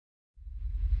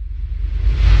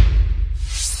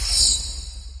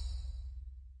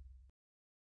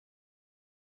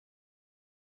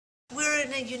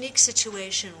in a unique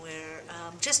situation where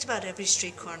just about every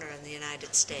street corner in the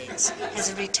United States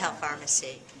has a retail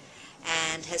pharmacy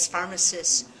and has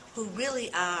pharmacists who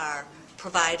really are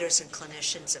providers and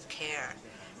clinicians of care.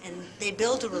 And they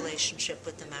build a relationship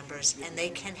with the members, and they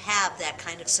can have that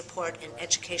kind of support and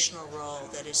educational role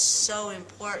that is so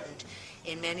important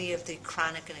in many of the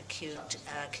chronic and acute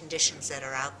conditions that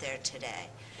are out there today.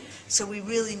 So we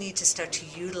really need to start to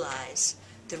utilize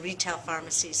the retail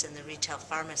pharmacies and the retail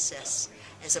pharmacists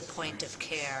as a point of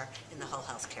care in the whole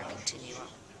healthcare continuum.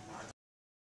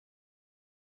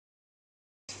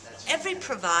 Every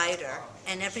provider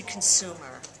and every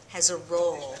consumer has a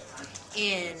role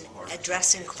in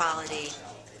addressing quality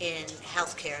in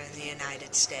healthcare in the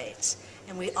United States.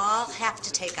 And we all have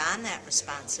to take on that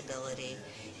responsibility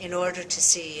in order to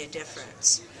see a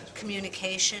difference.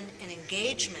 Communication and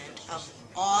engagement of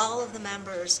all of the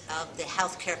members of the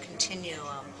healthcare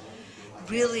continuum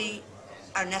really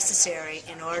are necessary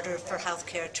in order for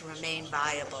healthcare to remain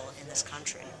viable in this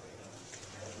country.